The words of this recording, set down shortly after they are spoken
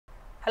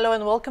Hello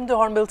and welcome to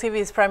Hornbill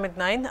TV's Prime at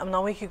 9. I'm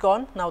Naomi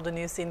Kigon. Now the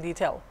news in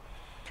detail.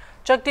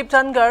 Jagdeep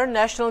Dhankhar,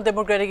 National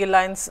Democratic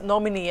Alliance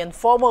nominee and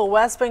former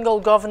West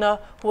Bengal governor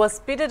who was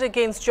pitted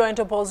against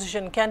joint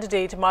opposition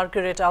candidate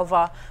Margaret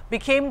Alva,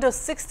 became the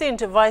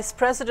 16th Vice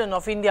President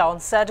of India on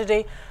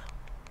Saturday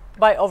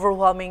by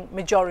overwhelming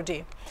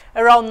majority.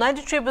 Around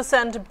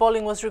 93%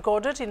 polling was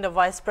recorded in the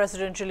vice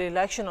presidential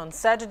election on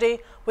Saturday,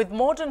 with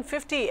more than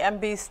 50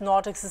 MPs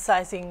not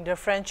exercising their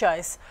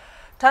franchise.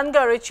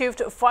 Dhankhar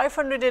achieved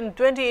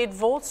 528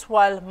 votes,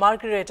 while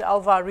Margaret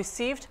Alva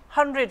received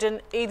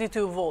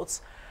 182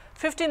 votes.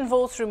 15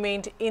 votes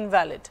remained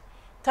invalid.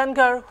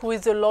 Dhankhar, who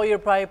is a lawyer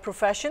by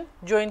profession,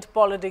 joined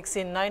politics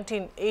in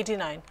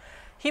 1989.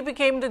 He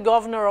became the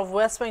governor of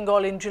West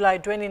Bengal in July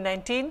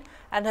 2019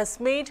 and has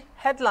made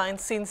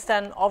headlines since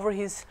then over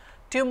his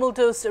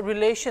tumultuous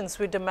relations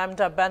with the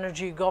Mamata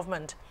Banerjee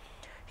government.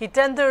 He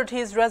tendered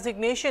his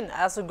resignation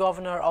as a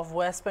governor of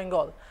West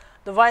Bengal.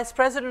 The Vice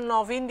President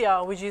of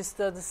India, which is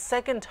the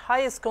second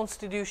highest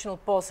constitutional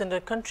post in the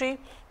country,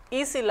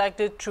 is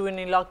elected through an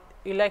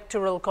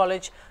electoral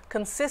college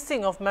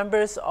consisting of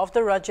members of the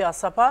Rajya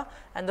Sabha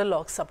and the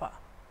Lok Sabha.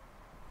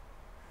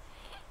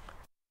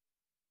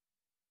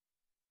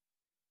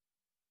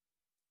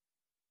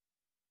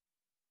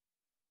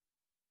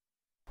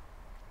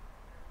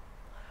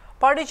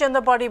 Party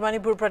Janata Party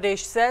Manipur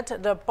Pradesh said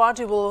the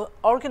party will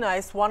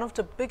organize one of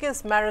the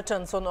biggest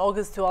marathons on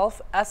August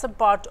 12 as a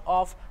part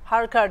of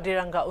Har Ghar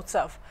Tiranga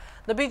Utsav.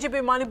 The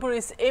BJP Manipur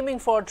is aiming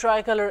for a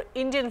tricolor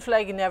Indian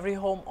flag in every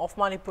home of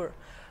Manipur.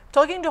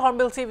 Talking to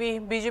Hornbill TV,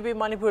 BJP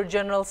Manipur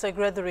General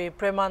Secretary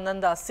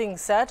Premananda Singh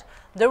said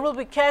there will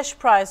be cash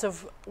prize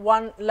of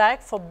 1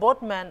 lakh for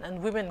both men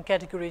and women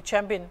category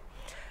champion.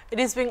 It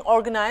is being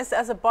organized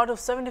as a part of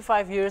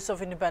 75 years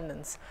of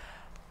independence.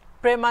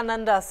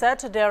 Premananda said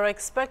they are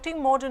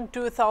expecting more than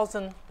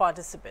 2,000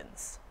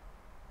 participants.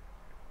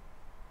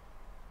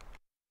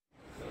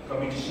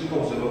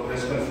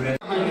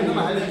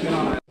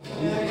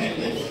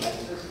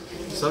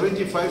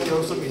 75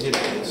 years of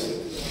independence,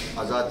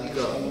 Azadi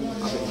ka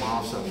Abhi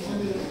Mahasab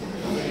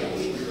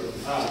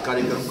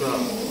कार्यक्रम का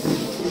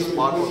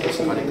part of this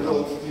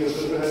कार्यक्रम.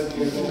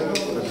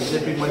 The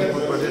BJP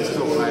Manipur Pradesh is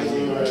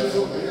organizing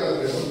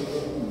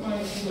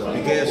the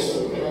biggest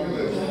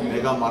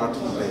mega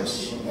marathon race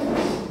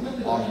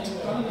on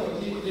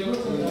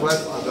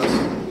 12 August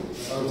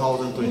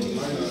 2020.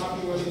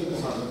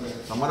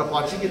 हमारा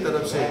party की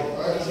तरफ से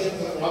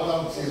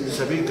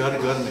सभी घर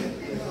घर में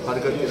हर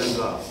घर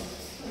तिरंगा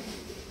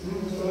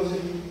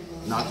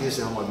नाते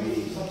से हम अभी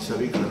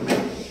सभी घर में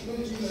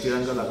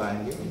तिरंगा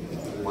लगाएंगे,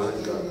 भारत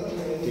का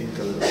 3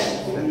 कलर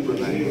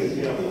लगाएंगे,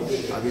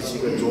 अभी इसी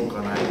का जो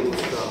करना है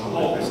उसका हम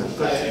रिप्रेजेंट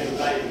करते हैं.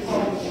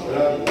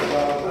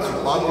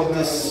 Part of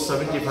this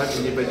 75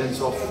 independence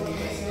of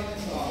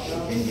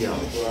India,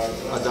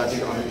 Azadi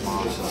Ka Amrit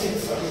Mahotsav,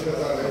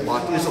 the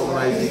party is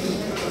organizing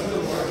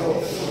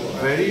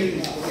very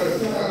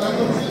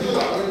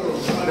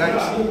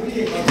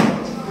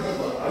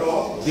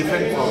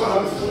different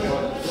programs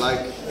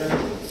like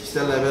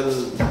state level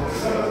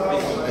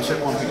Asia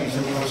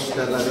competition,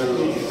 state level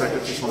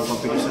practice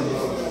competition,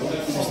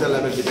 state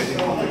level debating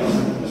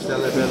competition,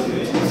 state level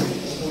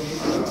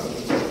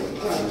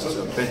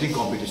painting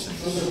competition.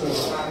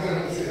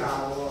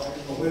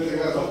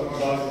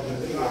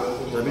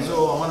 अभी जो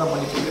हमारा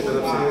मणिपुर की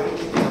तरफ से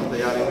सब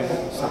तैयारी में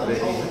सब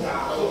रेडी है.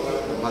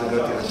 हर घर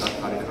तिरंगा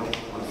कार्यक्रम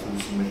और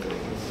फुल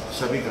करेंगे,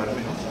 सभी घर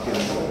में हम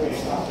तिरंगा.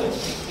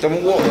 तो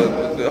वो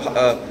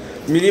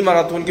मिनी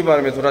मैराथन के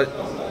बारे में थोड़ा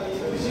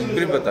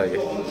ब्रीफ बताइए.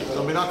 तो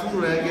मैराथन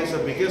रहेंगे,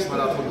 सब बिगेस्ट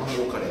मैराथन हम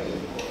वो करेंगे.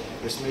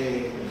 इसमें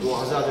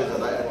 2000 से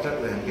ज़्यादा एथलीट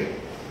रहेंगे.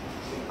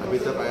 अभी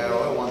तक आया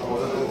हुआ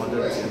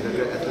 1200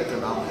 एथलीट का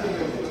नाम है.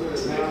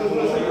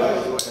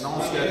 जो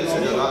अनाउंस किया से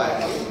ज़्यादा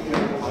आएगा.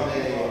 हमने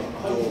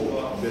जो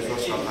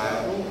विश्वास रखा है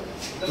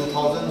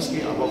 2000 की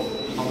अब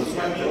हम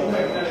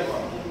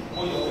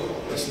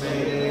इसमें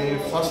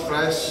फर्स्ट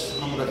प्राइज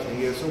हम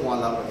रखेंगे, सो 1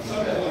 लाख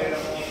रखेंगे.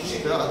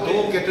 दो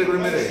कैटेगरी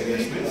में रहेंगे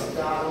इसमें.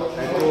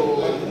 तो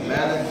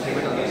मैन एंड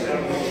फीमेल,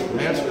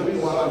 मेल्स का भी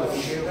 1 लाख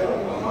रखेंगे,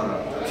 हमारा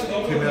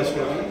फीमेल्स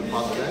का भी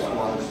फर्स्ट प्राइज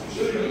 1 लाख.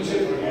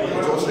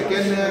 जो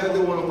सेकेंड में है तो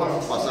वो लोग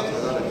हम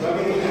 50,000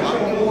 रखेंगे.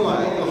 आपने बोला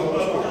है तो हम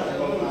उसको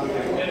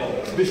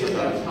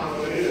 20,000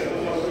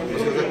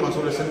 उसका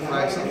कंसोलेशन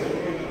प्राइस है.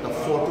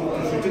 4 to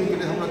 15 के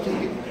लिए हम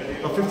रखेंगे,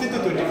 और 50 to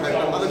 25 का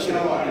अलग से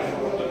रहेगा.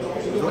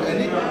 जो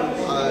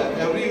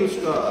एवरी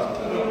उसका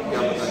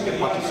क्या बताएंगे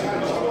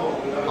पार्टिसिपेंट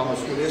हम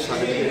उसके लिए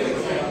सर्टिफिकेट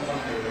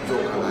जो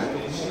करना है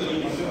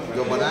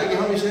जो बनाएंगे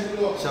हम इसे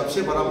सबसे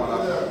बड़ा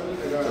मैराथन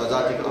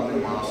आज़ादी का अमृत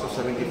महोत्सव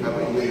 75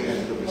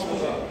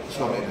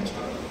 इसको हम अरेंज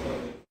करेंगे.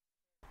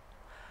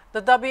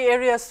 The Dabi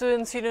Area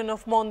Students Union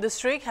of Mon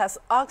District has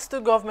asked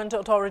the government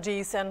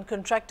authorities and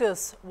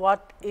contractors what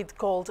it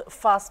called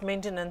fast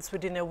maintenance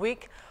within a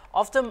week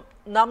of the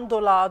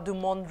Namdola du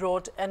Mon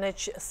Road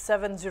NH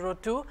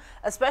 702,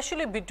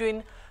 especially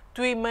between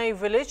Tuimei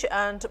Village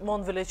and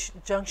Mon Village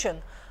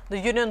Junction. The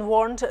union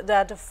warned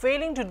that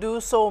failing to do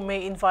so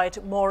may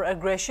invite more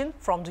aggression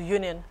from the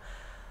union.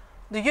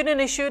 The union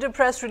issued a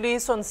press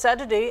release on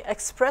Saturday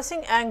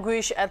expressing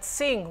anguish at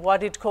seeing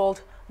what it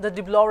called the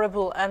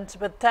deplorable and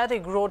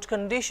pathetic road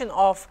condition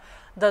of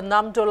the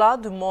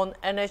Namtola-Dumont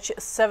NH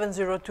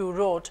 702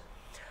 road.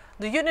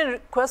 The union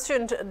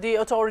questioned the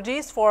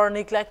authorities for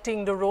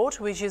neglecting the road,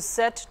 which is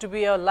said to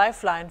be a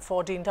lifeline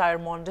for the entire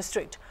Mon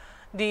district.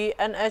 The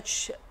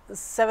NH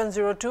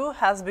 702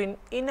 has been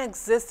in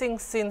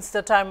existence since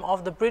the time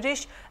of the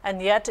British,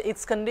 and yet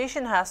its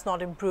condition has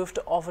not improved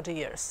over the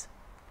years.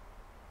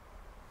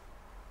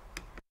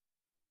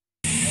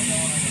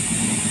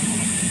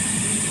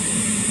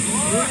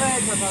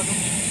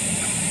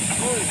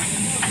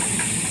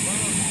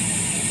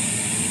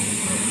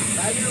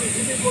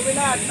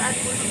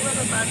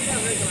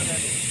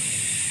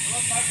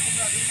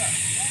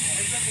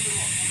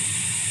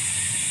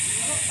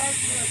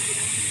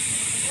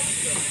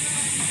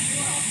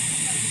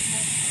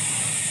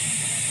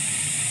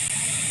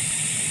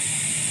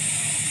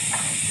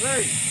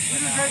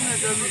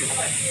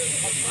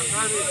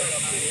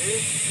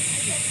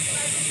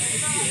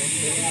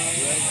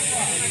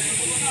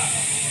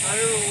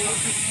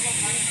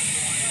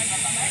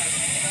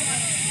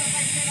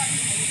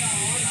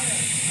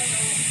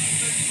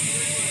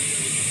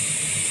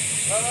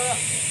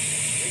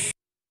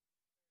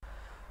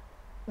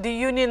 The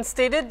union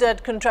stated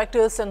that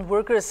contractors and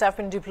workers have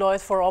been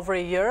deployed for over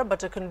a year, but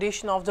the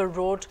condition of the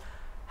road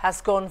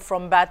has gone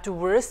from bad to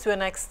worse to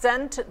an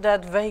extent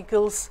that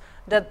vehicles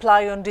that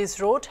ply on this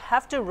road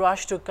have to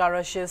rush to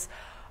garages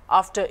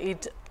after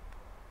it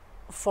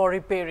for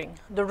repairing.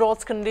 The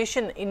road's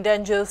condition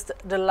endangers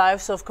the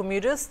lives of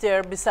commuters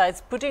there,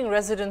 besides putting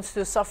residents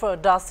to suffer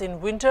dust in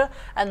winter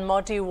and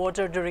muddy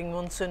water during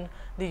monsoon,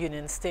 the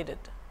union stated.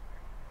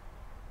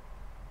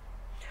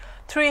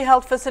 3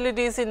 health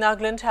facilities in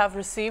Nagaland have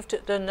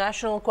received the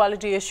National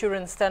Quality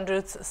Assurance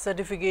Standards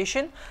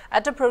certification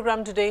at a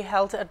program today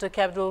held at the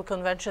Capital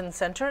Convention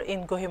Center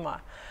in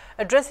Kohima.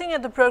 Addressing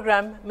at the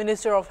program,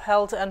 Minister of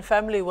Health and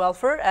Family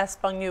Welfare S.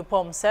 Pangyu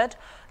Pom said,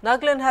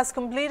 Nagaland has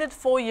completed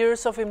 4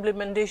 years of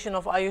implementation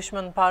of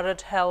Ayushman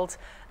Bharat Health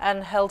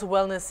and Health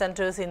Wellness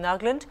Centers in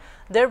Nagaland,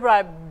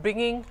 thereby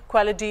bringing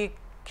quality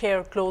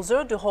care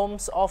closer to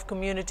homes of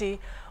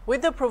community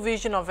with the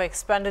provision of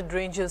expanded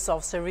ranges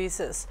of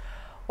services.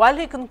 While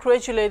he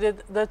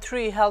congratulated the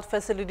 3 health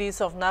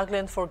facilities of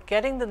Nagaland for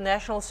getting the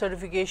national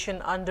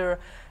certification under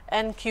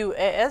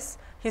NQAS,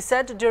 he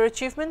said their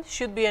achievement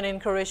should be an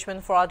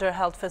encouragement for other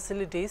health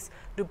facilities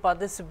to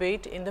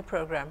participate in the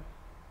program.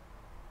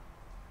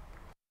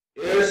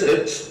 Yes,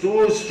 it's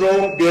 2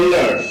 strong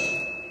pillars.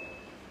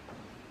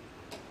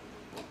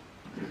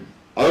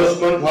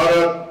 Ayushman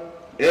Bharat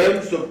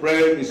aims to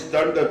bring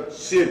standard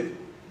shift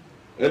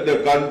in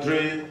the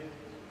country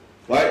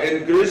by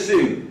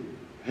increasing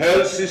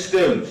health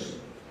systems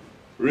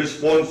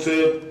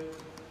responsive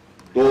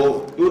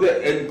to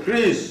the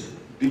increased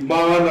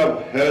demand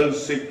of health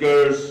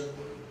seekers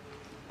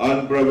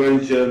and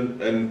prevention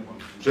and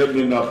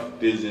treatment of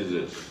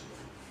diseases.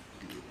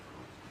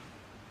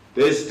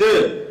 The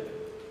state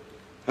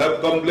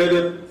have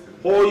completed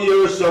 4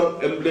 years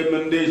of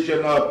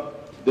implementation of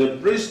the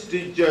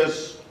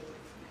prestigious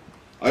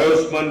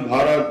Ayushman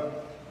Bharat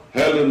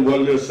Health and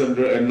Wellness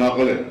Center in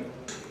Nagaland,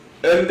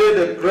 and did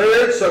a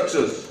great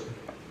success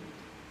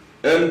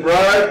and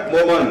bright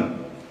moment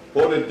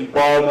for the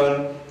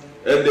department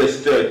and the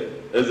state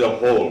as a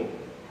whole.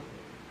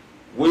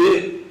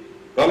 We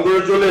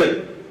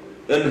congratulate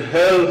and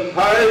hail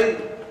high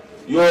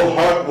your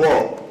hard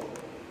work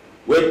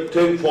with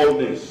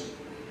thankfulness.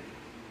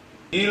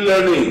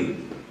 E-learn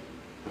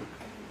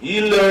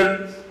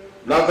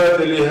Naga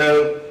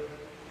Telehealth,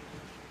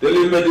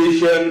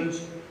 telemedicine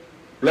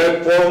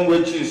platform,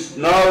 which is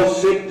now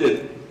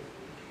shifted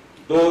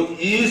to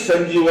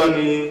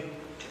e-Sanjeevani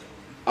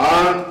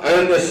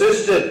and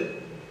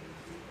assisted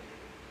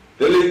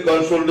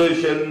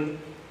teleconsultation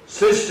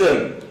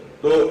system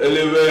to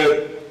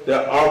alleviate the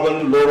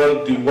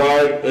urban-rural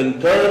divide in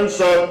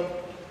terms of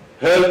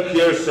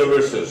healthcare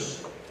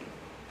services.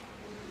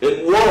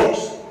 It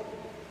works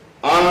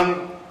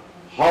on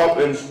hub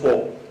and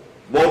spoke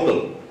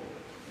model.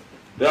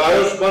 The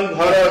Ayushman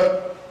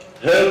Bharat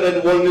Health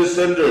and Wellness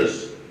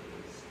Centers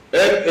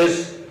act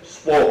as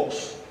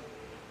spokes,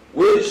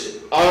 which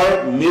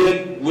are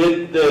made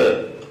with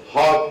the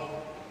hub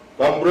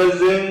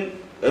comprising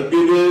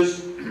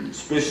MBBS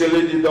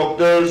specialty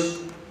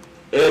doctors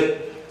at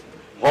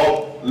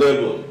hub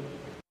level.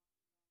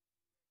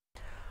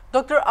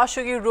 Dr.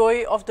 Ashoki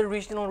Roy of the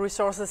Regional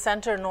Resources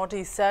Center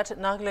Northeast said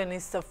Nagaland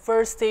is the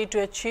first state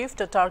to achieve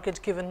the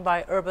target given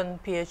by urban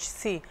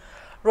PHC.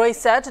 Roy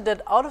said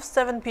that out of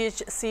 7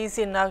 PHCs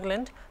in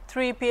Nagaland,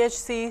 3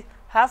 PHCs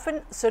have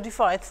been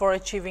certified for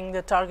achieving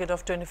the target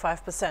of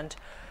 25%.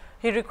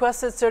 He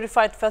requested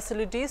certified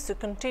facilities to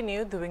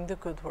continue doing the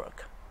good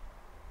work.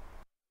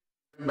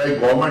 By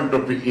Government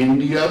of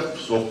India,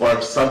 so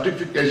far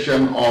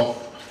certification of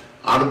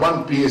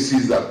urban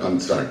PSCs are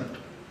concerned.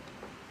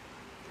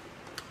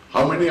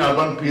 How many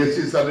urban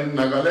PSCs are in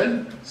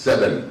Nagaland?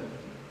 7.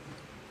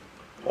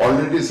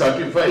 Already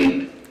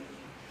certified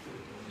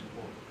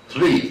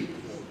 3.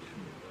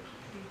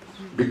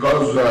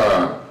 because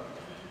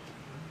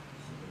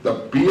the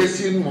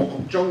PSC in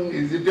Mokokchung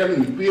is it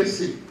an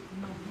EPSC?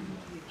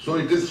 So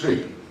it is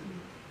 3.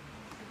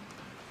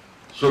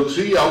 So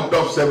 3 out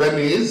of 7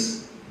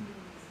 is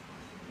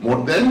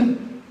more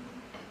than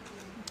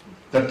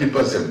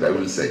 30%, I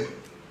will say.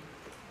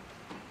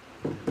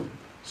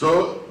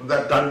 So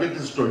the target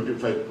is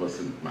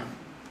 25%, ma'am.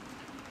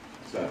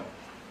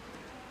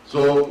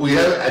 So we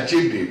have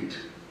achieved it.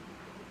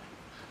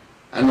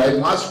 And I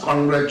must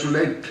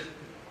congratulate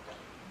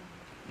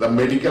the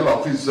medical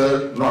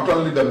officer, not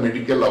only the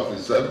medical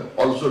officer,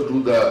 also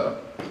to the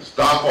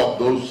staff of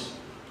those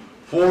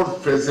 4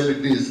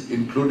 facilities,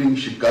 including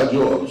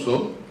Shikajo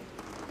also.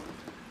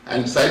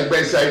 And side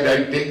by side,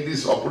 I take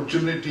this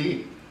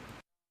opportunity.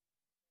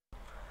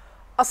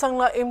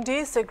 Asangla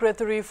MD,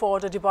 Secretary for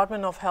the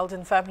Department of Health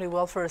and Family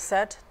Welfare,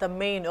 said the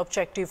main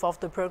objective of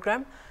the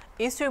program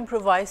is to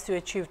improvise to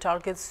achieve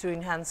targets to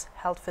enhance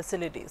health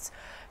facilities.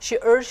 She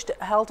urged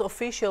health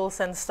officials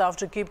and staff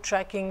to keep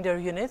tracking their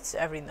units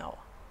every now.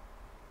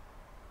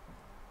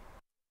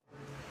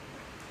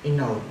 In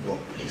our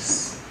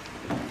workplace.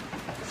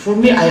 For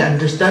me, I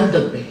understand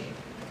the way.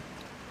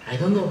 I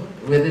don't know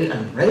whether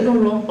I'm right or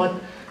wrong,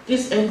 but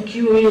this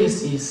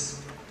MQAS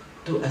is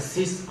to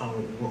assist our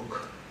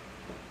work.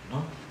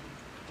 No?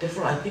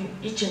 Therefore, I think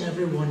each and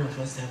every one of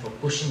us have a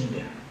portion in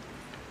there.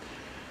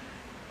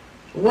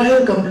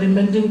 While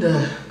complimenting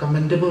the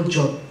commendable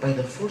job by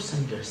the 4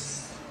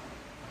 centers,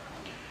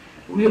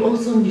 we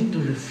also need to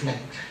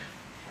reflect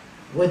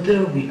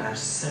whether we are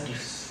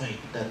satisfied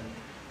that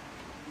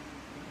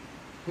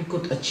we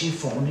could achieve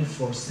for only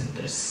 4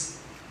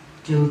 centers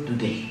till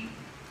today.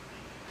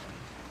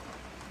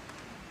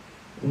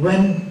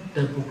 When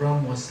the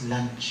program was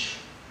launched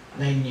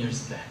 9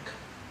 years back,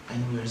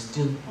 and we are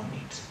still on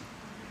it.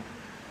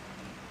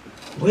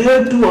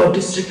 Where do our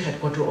district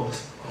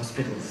headquarters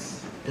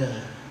hospitals,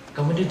 the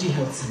community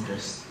health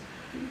centers,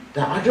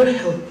 the other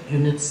health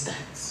unit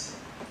stands?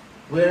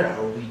 Where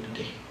are we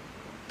today?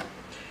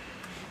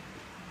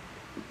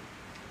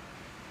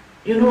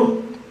 You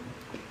know,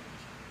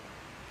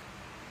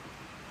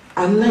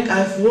 unlike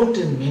I've worked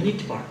in many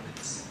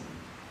departments,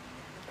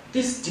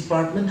 this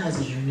department has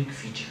a unique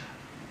feature.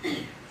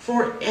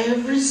 For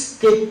every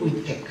step we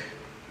take,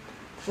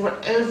 for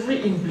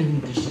every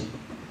implementation,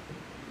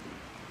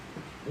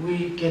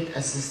 we get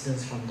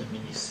assistance from the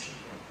ministry.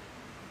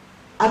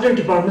 Other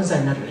departments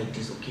are not like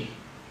this, okay?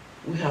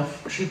 We have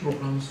 3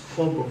 programs,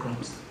 4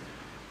 programs.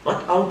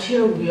 But out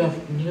here we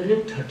have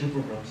nearly 30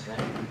 programs, right?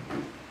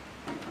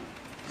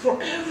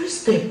 For every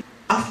step.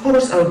 Of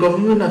course, our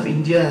government of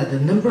India, the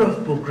number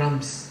of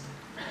programs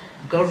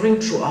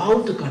governing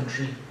throughout the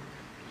country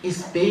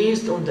is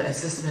based on the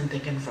assessment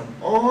taken from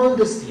all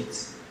the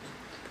states,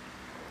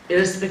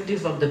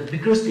 irrespective of the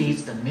bigger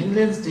states, the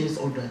mainland states,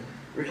 or the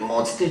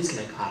remote states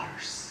like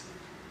ours.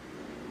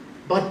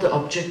 But the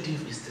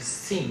objective is the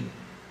same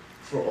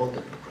for all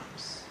the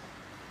programs.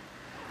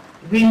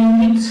 We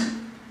need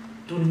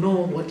to know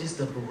what is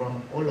the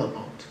program all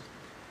about,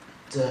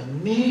 the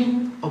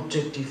main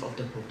objective of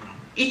the program,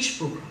 each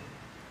program.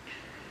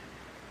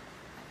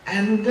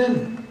 And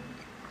then,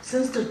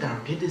 since the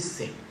target is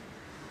set,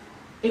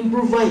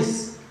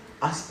 improvise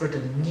as per the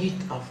need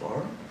of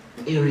our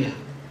area.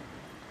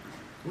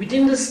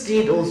 Within the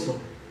state also,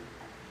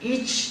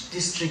 each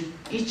district,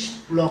 each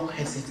block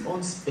has its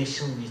own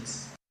special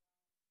needs.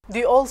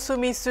 The All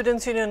Sumi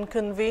Students' Union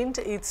convened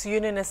its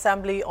Union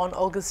Assembly on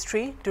August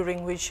 3,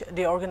 during which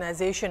the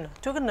organization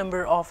took a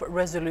number of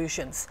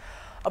resolutions.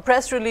 A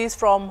press release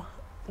from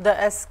the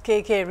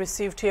SKK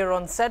received here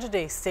on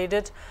Saturday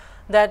stated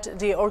that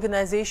the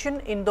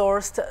organization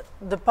endorsed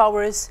the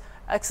powers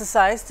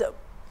exercised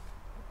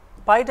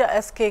by the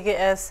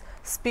SKK's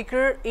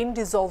speaker in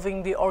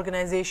dissolving the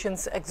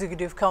organization's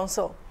executive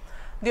council.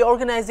 The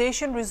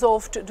organization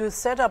resolved to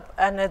set up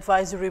an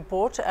advisory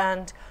board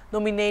and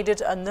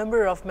nominated a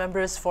number of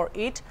members for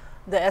it,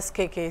 the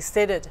SKK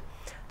stated.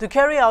 To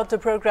carry out the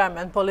program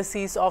and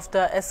policies of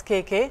the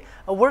SKK,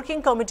 a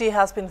working committee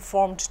has been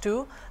formed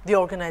too, the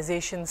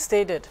organization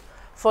stated.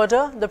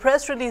 Further, the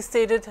press release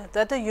stated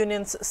that the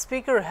union's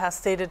speaker has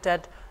stated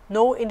that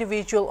no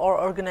individual or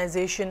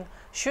organization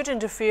should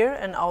interfere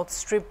and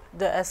outstrip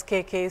the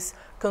SKK's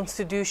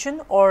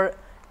constitution or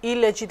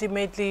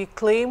illegitimately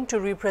claim to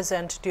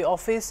represent the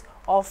office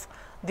of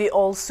the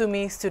All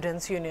Sumi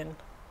Students' Union.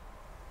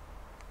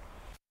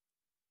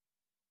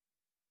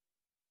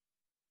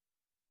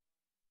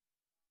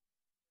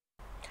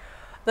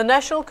 The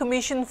National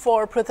Commission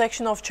for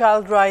Protection of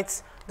Child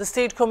Rights, the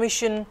State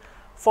Commission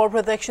for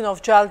Protection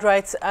of Child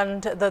Rights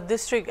and the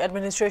District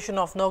Administration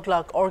of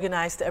Noglak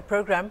organized a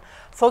program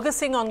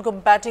focusing on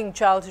combating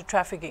child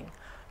trafficking.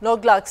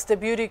 Noglak's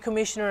Deputy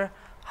Commissioner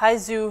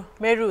Haizu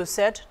Meru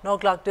said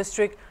Noglak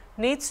District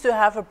needs to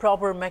have a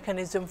proper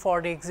mechanism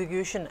for the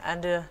execution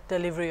and the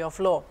delivery of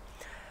law.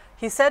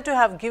 He said to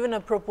have given a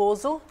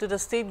proposal to the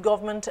state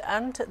government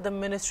and the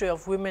Ministry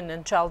of Women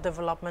and Child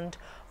Development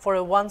for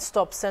a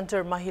one-stop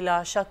center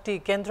Mahila Shakti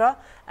Kendra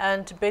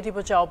and Beti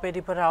Bachao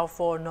Beti Padhao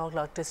for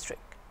Noglak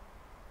District.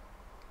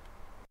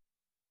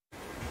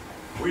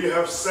 we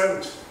have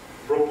sent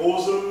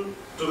proposal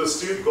to the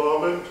state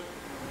government,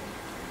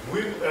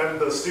 and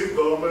the state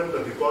government,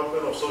 the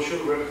Department of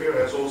Social Welfare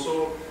has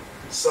also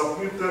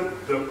submitted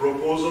the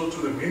proposal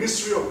to the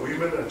Ministry of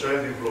Women and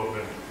Child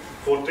Development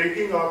for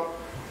taking up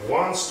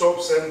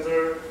one-stop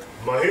center,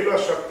 Mahila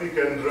Shakti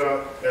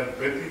Kendra and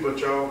Beti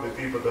Bachao,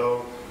 Beti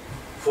Padhao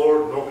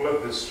for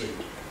Noklak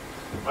district.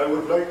 I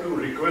would like to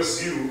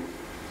request you,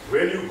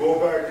 when you go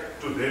back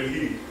to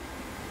Delhi,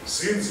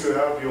 since you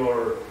have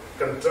your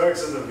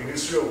contacts in the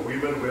Ministry of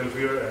Women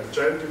Welfare and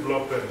Child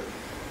Development,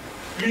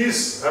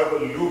 please have a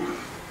look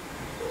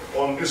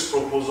on these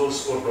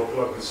proposals for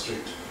Noklak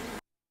district.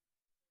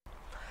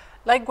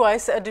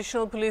 Likewise,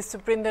 Additional Police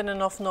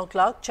Superintendent of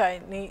Noklak,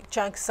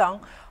 Chang Sang,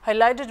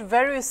 highlighted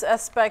various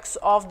aspects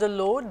of the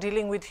law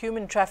dealing with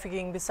human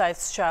trafficking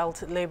besides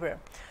child labor.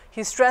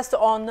 He stressed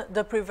on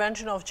the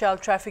prevention of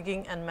child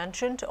trafficking and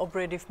mentioned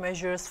operative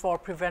measures for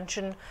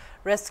prevention,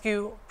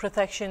 rescue,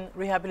 protection,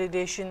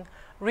 rehabilitation,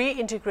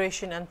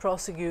 reintegration and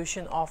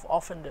prosecution of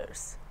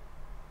offenders.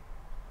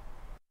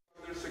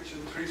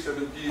 Section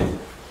 370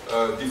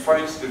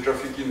 defines the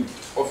trafficking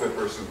of a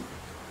person.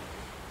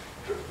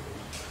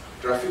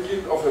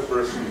 Trafficking of a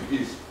person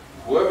is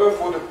whoever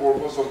for the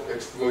purpose of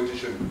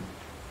exploitation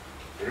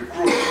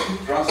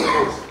recruits,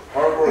 transports,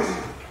 harbors,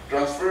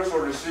 transfers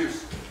or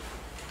receives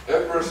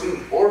a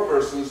person or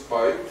persons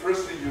by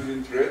firstly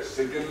using threats,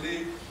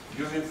 secondly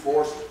using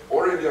force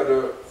or any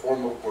other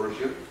form of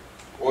coercion,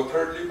 or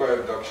thirdly by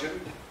abduction,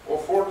 or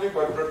fourthly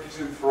by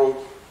practicing fraud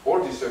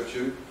or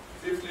deception,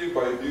 fifthly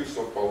by abuse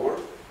of power,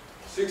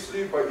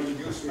 sixthly by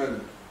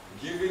inducement,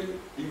 giving,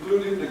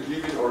 including the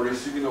giving or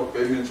receiving of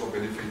payments or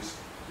benefits,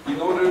 in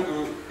order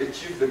to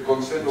achieve the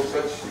consent of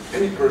such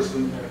any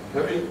person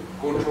having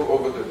control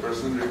over the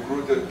person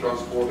recruited,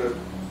 transported,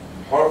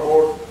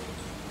 harbored,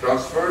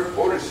 transferred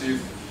or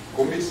received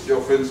commits the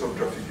offence of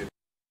trafficking.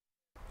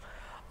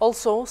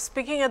 Also,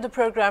 speaking at the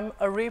program,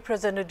 a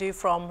representative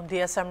from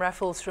the Assam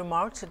Rifles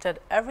remarked that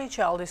every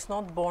child is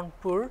not born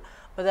poor,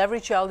 but every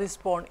child is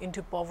born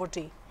into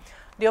poverty.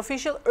 The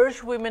official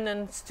urged women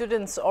and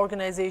students,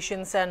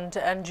 organizations and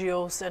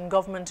NGOs and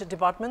government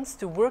departments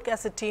to work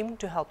as a team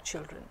to help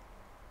children.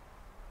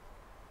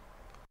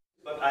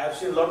 But I have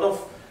seen a lot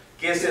of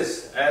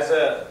cases as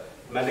a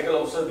medical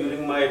officer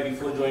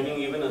before joining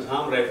even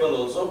Assam Rifle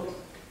also.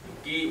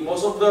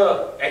 Most of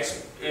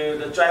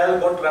the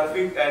child got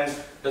trafficked and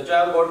the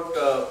child got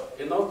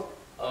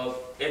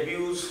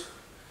abused.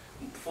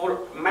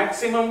 For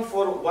maximum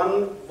for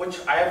one which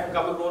I have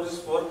come across is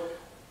for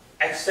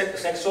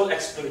sexual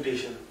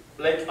exploitation.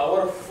 Like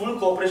our full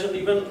cooperation,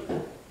 even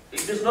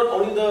it is not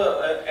only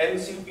the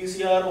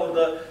NCPCR or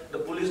the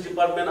police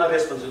department are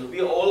responsible.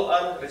 We all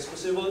are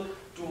responsible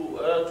to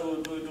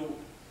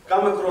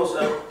come across,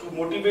 to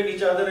motivate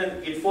each other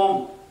and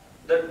inform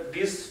that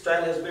this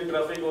child has been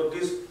trafficked or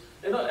this,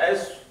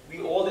 as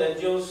we all the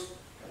NGOs,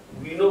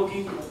 we know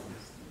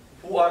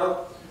who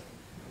are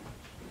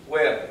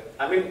where.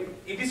 I mean,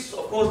 it is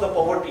of course the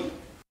poverty.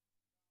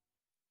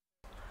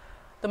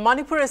 The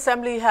Manipur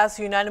Assembly has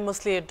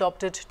unanimously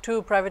adopted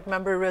 2 private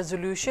member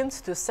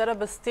resolutions to set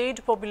up a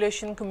state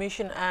population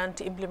commission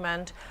and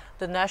implement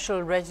the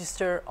National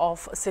Register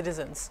of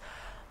Citizens.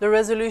 The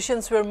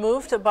resolutions were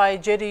moved by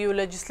JDU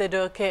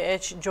legislator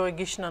K.H. Joy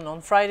Gishnan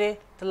on Friday,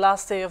 the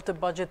last day of the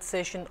budget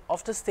session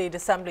of the State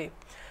Assembly.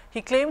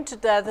 He claimed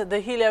that the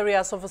hill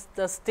areas of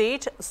the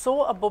state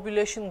saw a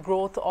population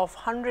growth of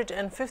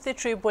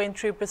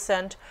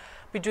 153.3%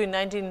 between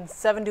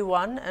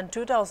 1971 and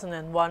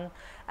 2001,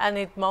 and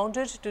it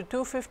mounted to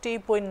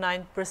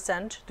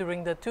 250.9%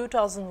 during the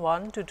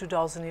 2001 to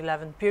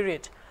 2011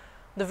 period.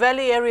 The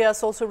valley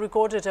areas also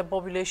recorded a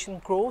population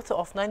growth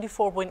of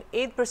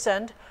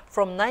 94.8%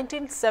 from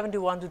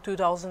 1971 to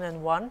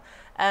 2001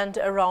 and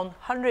around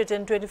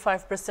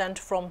 125%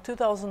 from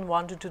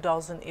 2001 to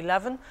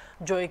 2011,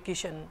 Joy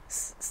Kishan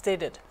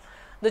stated.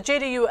 The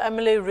JDU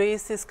MLA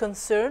raised his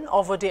concern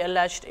over the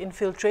alleged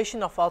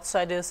infiltration of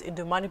outsiders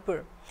into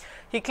Manipur.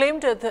 He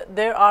claimed that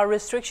there are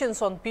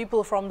restrictions on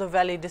people from the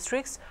valley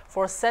districts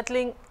for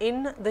settling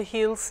in the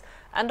hills,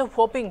 and the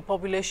whopping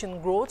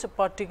population growth,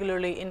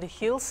 particularly in the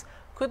hills,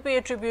 could be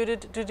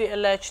attributed to the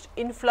alleged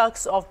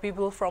influx of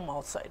people from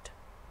outside.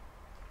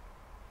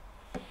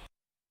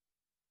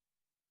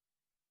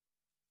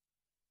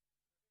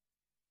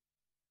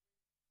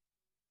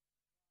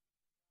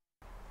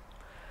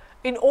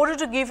 In order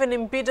to give an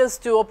impetus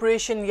to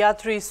Operation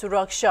Yatri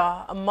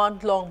Suraksha, a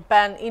month-long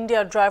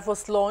pan-India drive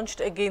was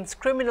launched against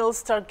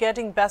criminals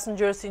targeting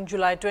passengers in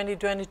July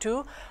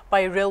 2022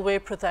 by Railway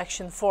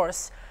Protection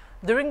Force.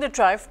 During the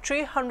drive,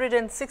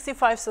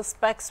 365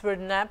 suspects were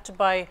nabbed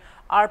by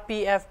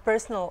RPF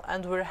personnel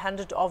and were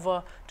handed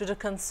over to the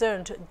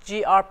concerned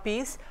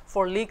GRPs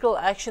for legal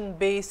action,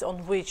 based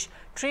on which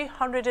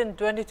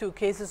 322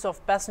 cases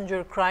of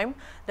passenger crime,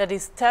 that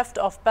is theft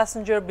of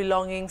passenger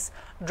belongings,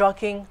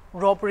 drugging,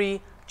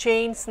 robbery,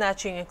 chain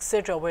snatching,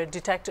 etc. were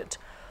detected.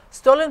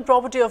 Stolen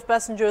property of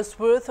passengers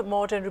worth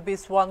more than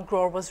 ₹1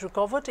 crore was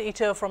recovered,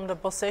 either from the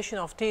possession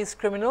of these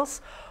criminals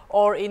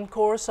or in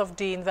course of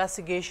the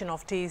investigation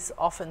of these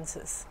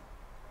offences.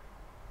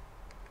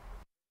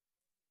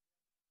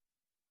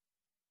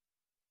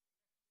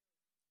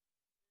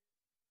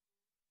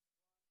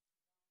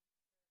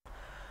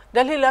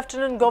 Delhi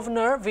Lieutenant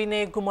Governor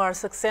Vinay Kumar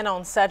Saxena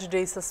on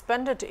Saturday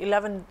suspended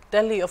 11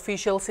 Delhi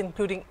officials,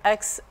 including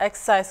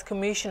ex-Excise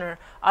Commissioner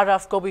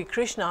Araf Gobi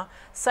Krishna,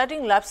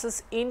 citing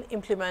lapses in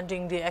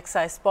implementing the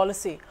excise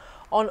policy.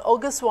 On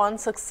August 1,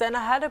 Saxena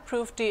had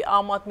approved the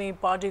Aam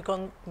Aadmi Party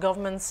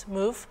government's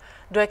move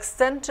to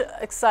extend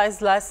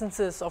excise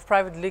licenses of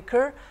private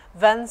liquor,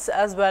 vans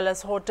as well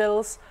as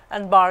hotels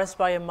and bars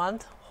by a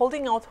month,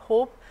 holding out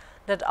hope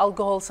that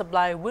alcohol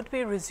supply would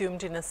be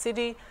resumed in a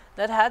city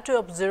that had to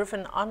observe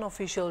an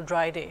unofficial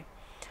dry day.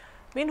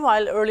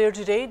 Meanwhile, earlier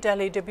today,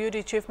 Delhi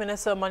Deputy Chief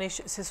Minister Manish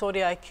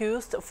Sisodia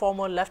accused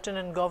former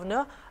Lieutenant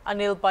Governor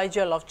Anil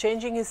Baijal of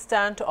changing his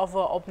stand over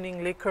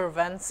opening liquor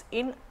vans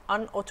in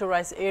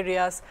unauthorized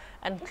areas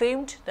and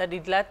claimed that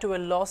it led to a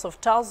loss of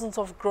thousands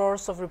of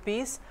crores of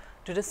rupees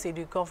to the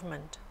city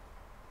government.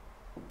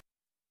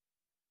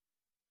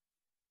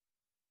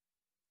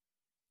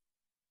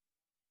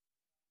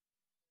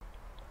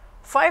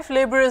 Five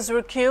laborers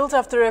were killed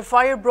after a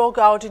fire broke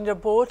out in their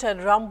boat at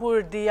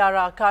Rampur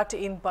Diara Kat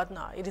in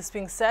Patna. It is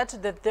being said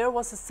that there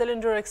was a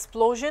cylinder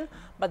explosion,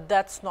 but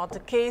that's not the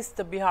case,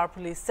 the Bihar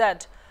police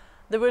said.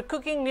 They were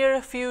cooking near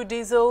a few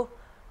diesel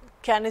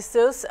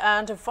canisters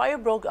and a fire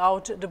broke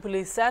out, the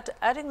police said,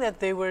 adding that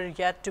they were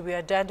yet to be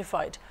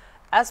identified.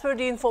 As per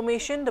the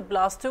information, the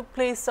blast took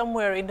place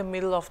somewhere in the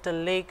middle of the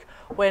lake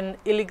when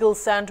illegal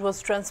sand was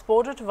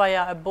transported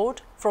via a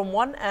boat from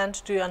one end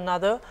to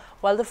another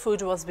while the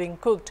food was being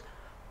cooked.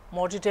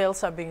 More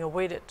details are being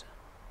awaited.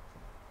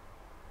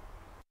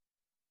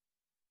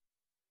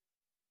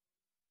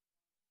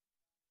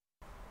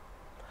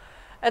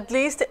 At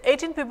least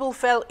 18 people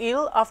fell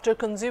ill after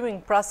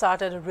consuming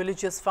prasad at a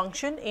religious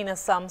function in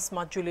Assam's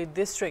Majuli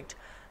district.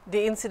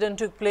 The incident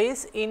took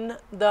place in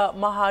the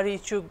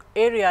Mahari Chug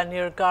area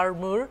near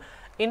Garmur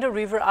in the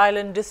River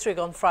Island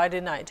district on Friday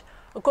night.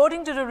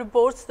 According to the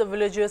reports, the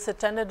villagers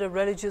attended a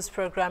religious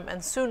program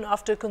and soon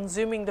after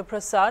consuming the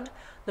prasad,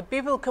 the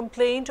people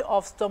complained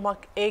of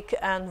stomach ache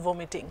and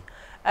vomiting.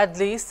 At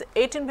least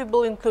 18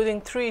 people, including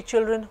 3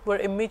 children, were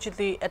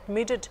immediately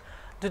admitted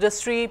to the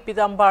Sri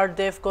Pitambar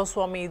Dev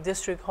Goswami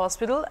District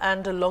Hospital,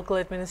 and the local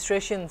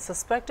administration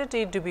suspected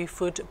it to be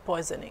food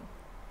poisoning.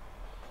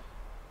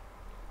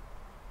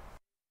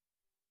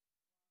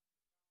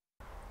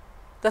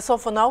 That's all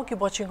for now. Keep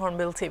watching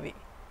Hornbill TV.